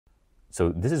So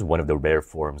this is one of the rare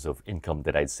forms of income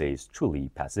that I'd say is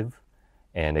truly passive.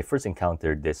 And I first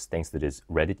encountered this thanks to this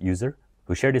Reddit user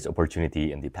who shared this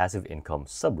opportunity in the passive income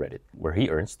subreddit, where he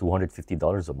earns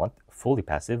 $250 a month fully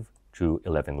passive through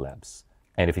ElevenLabs.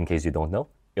 And if in case you don't know,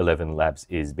 ElevenLabs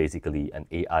is basically an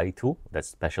AI tool that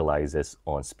specializes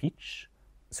on speech.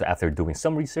 So after doing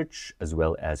some research as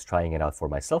well as trying it out for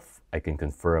myself, I can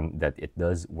confirm that it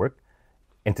does work.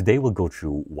 And today we'll go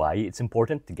through why it's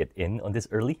important to get in on this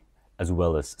early, as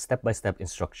well as step-by-step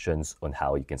instructions on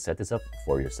how you can set this up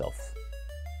for yourself.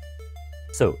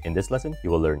 So in this lesson,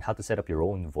 you will learn how to set up your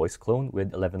own voice clone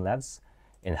with ElevenLabs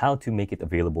and how to make it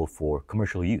available for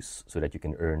commercial use so that you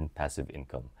can earn passive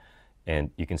income.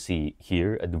 And you can see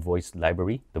here at the voice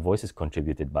library, the voices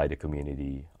contributed by the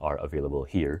community are available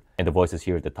here. And the voices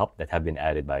here at the top that have been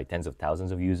added by tens of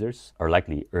thousands of users are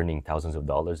likely earning thousands of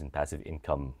dollars in passive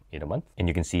income in a month. And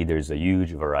you can see there's a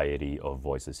huge variety of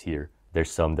voices here. There's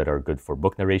some that are good for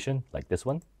book narration, like this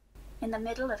one. In the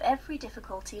middle of every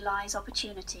difficulty lies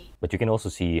opportunity. But you can also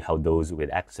see how those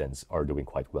with accents are doing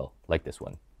quite well, like this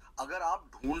one. अगर आप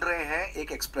ढूंढ रहे हैं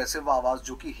एक expressive आवाज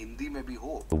जो कि हिंदी में भी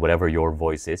हो, whatever your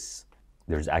voice is,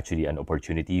 there's actually an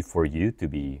opportunity for you to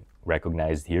be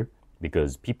recognized here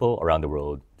because people around the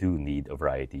world do need a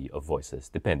variety of voices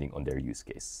depending on their use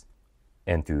case.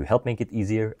 And to help make it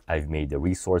easier, I've made the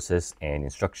resources and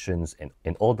instructions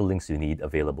and all the links you need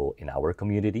available in our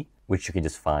community, which you can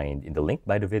just find in the link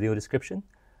by the video description,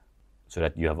 so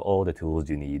that you have all the tools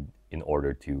you need in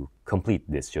order to complete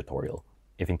this tutorial.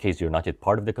 If in case you're not yet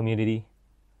part of the community,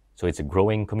 so it's a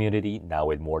growing community now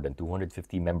with more than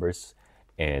 250 members.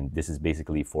 And this is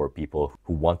basically for people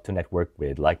who want to network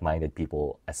with like-minded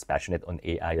people as passionate on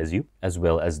AI as you, as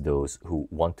well as those who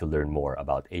want to learn more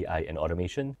about AI and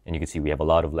automation. And you can see we have a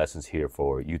lot of lessons here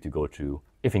for you to go through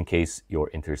if in case you're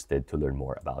interested to learn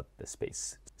more about the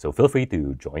space. So feel free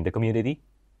to join the community,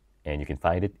 and you can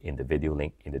find it in the video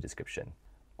link in the description.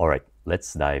 All right,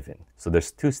 let's dive in. So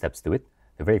there's two steps to it.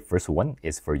 The very first one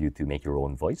is for you to make your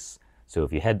own voice. So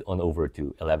if you head on over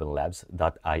to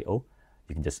ElevenLabs.io,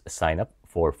 you can just sign up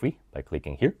for free by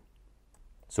clicking here.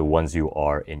 So once you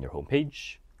are in your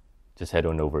homepage, just head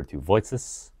on over to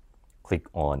Voices, click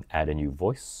on Add a New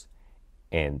Voice,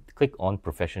 and click on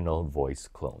Professional Voice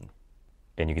Clone.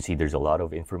 And you can see there's a lot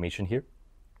of information here,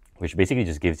 which basically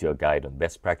just gives you a guide on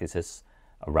best practices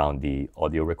around the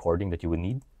audio recording that you would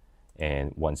need.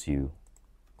 And once you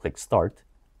click Start,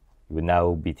 you will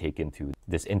now be taken to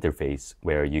this interface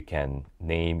where you can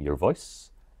name your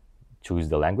voice, choose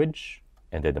the language,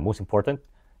 and then the most important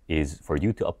is for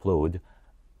you to upload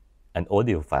an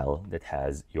audio file that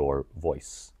has your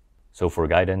voice. So for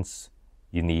guidance,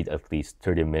 you need at least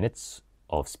 30 minutes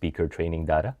of speaker training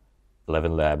data.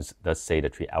 ElevenLabs does say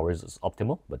that 3 hours is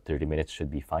optimal, but 30 minutes should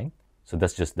be fine. So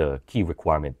that's just the key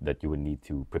requirement that you would need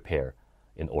to prepare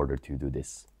in order to do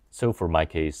this. So for my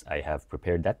case, I have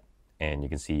prepared that, and you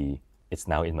can see it's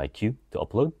now in my queue to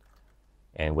upload.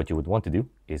 And what you would want to do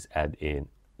is add in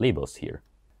labels here.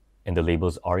 And the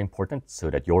labels are important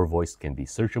so that your voice can be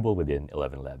searchable within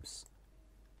ElevenLabs.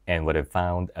 And what I've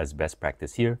found as best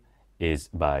practice here is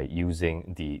by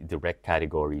using the direct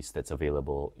categories that's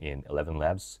available in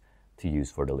ElevenLabs to use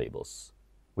for the labels,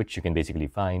 which you can basically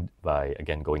find by,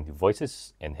 again, going to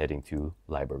Voices and heading to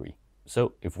Library.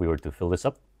 So if we were to fill this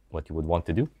up, what you would want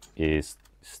to do is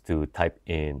to type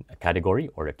in a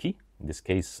category or a key. In this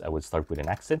case, I would start with an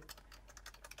accent,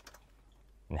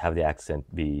 and have the accent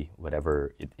be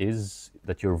whatever it is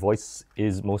that your voice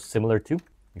is most similar to.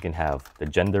 You can have the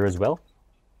gender as well.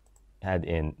 Add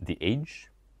in the age.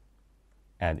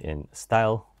 Add in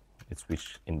style,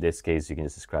 which in this case you can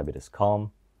just describe it as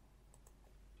calm.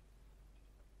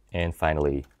 And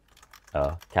finally,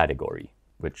 a category,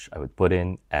 which I would put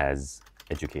in as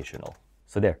educational.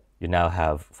 So there, you now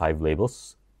have 5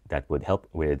 labels that would help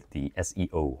with the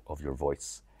SEO of your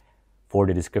voice. For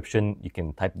the description, you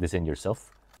can type this in yourself.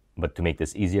 But to make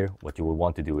this easier, what you will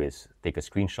want to do is take a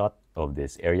screenshot of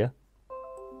this area.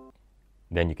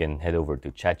 Then you can head over to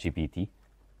ChatGPT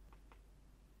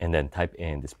and then type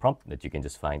in this prompt that you can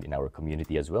just find in our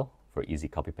community as well for easy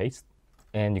copy paste.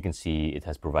 And you can see it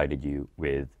has provided you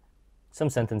with some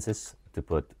sentences to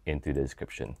put into the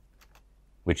description,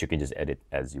 which you can just edit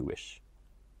as you wish.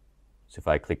 So if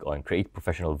I click on Create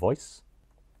Professional Voice,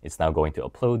 it's now going to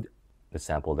upload the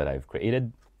sample that I've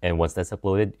created. And once that's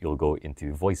uploaded, you'll go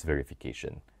into voice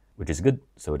verification, which is good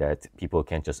so that people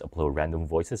can't just upload random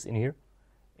voices in here.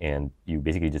 And you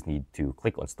basically just need to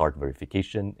click on Start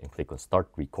Verification and click on Start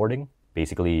Recording.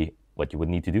 Basically, what you would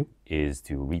need to do is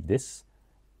to read this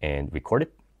and record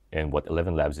it. And what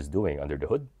ElevenLabs is doing under the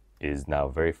hood is now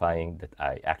verifying that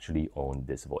I actually own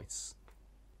this voice.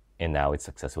 And now it's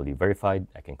successfully verified.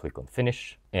 I can click on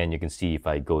finish, and you can see if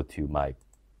I go to my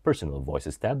personal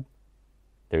voices tab,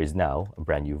 there is now a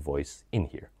brand new voice in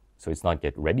here. So it's not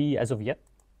yet ready as of yet.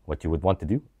 What you would want to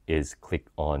do is click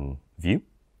on view,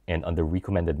 and under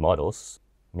recommended models,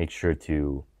 make sure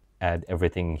to add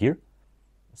everything here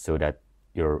so that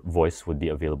your voice would be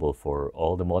available for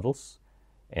all the models.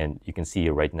 And you can see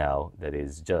right now that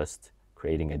is just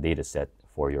creating a data set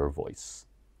for your voice.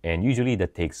 And usually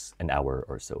that takes an hour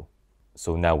or so.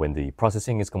 So now when the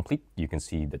processing is complete, you can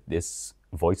see that this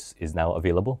voice is now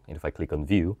available. And if I click on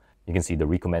view, you can see the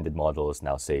recommended models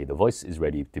now say the voice is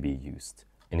ready to be used.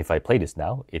 And if I play this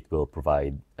now, it will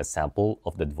provide a sample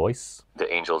of that voice.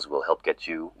 The angels will help get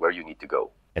you where you need to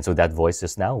go. And so that voice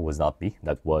just now was not me,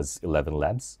 that was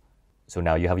ElevenLabs. So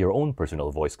now you have your own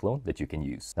personal voice clone that you can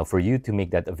use. Now for you to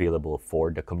make that available for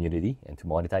the community and to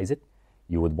monetize it,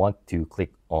 you would want to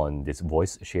click on this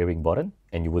voice sharing button,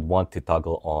 and you would want to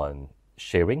toggle on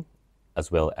sharing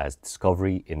as well as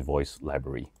discovery in voice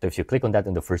library. So if you click on that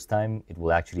in the first time, it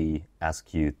will actually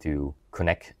ask you to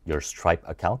connect your Stripe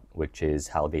account, which is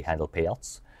how they handle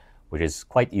payouts, which is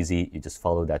quite easy. You just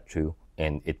follow that through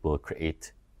and it will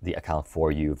create the account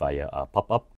for you via a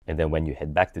pop-up. And then when you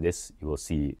head back to this, you will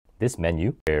see this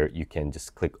menu where you can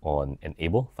just click on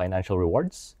enable financial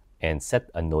rewards and set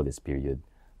a notice period.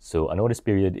 So a notice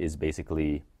period is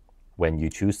basically when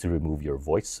you choose to remove your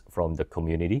voice from the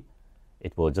community,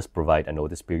 it will just provide a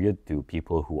notice period to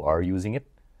people who are using it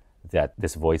that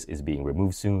this voice is being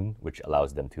removed soon, which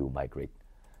allows them to migrate.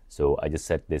 So I just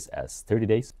set this as 30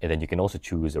 days, and then you can also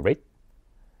choose a rate.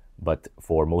 But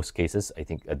for most cases, I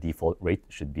think a default rate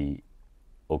should be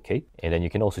okay. And then you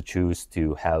can also choose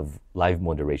to have live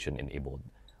moderation enabled,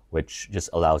 which just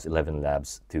allows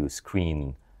ElevenLabs to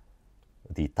screen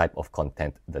the type of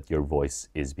content that your voice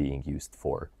is being used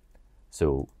for.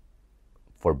 So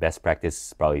for best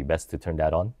practice, probably best to turn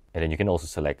that on. And then you can also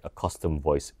select a custom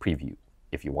voice preview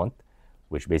if you want,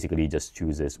 which basically just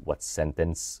chooses what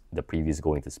sentence the preview is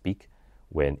going to speak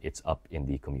when it's up in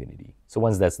the community. So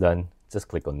once that's done, just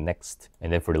click on next.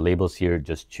 And then for the labels here,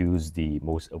 just choose the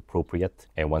most appropriate.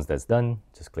 And once that's done,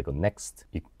 just click on next.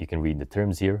 You can read the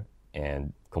terms here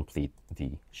and complete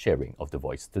the sharing of the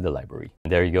voice to the library.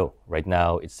 And there you go. Right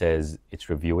now it says it's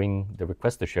reviewing the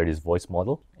request to share this voice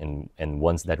model. And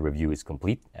once that review is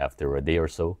complete, after a day or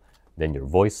so, then your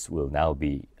voice will now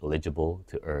be eligible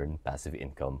to earn passive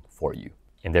income for you.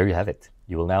 And there you have it.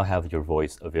 You will now have your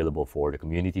voice available for the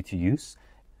community to use.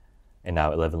 And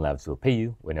now ElevenLabs will pay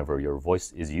you whenever your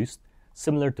voice is used,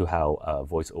 similar to how a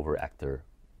voiceover actor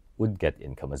would get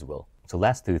income as well. So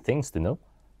last two things to know.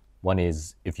 One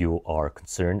is if you are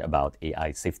concerned about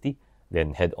AI safety,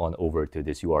 then head on over to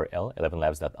this URL,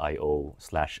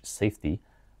 elevenlabs.io/safety,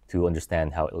 to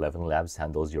understand how ElevenLabs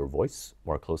handles your voice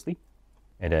more closely.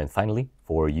 And then finally,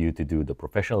 for you to do the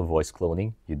professional voice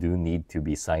cloning, you do need to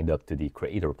be signed up to the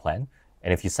creator plan.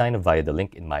 And if you sign up via the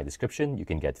link in my description, you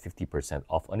can get 50%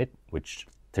 off on it, which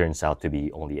turns out to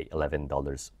be only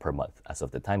 $11 per month as of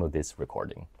the time of this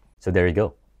recording. So there you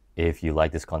go. If you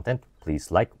like this content, please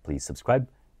like, please subscribe.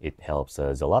 It helps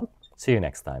us a lot. See you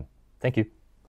next time. Thank you.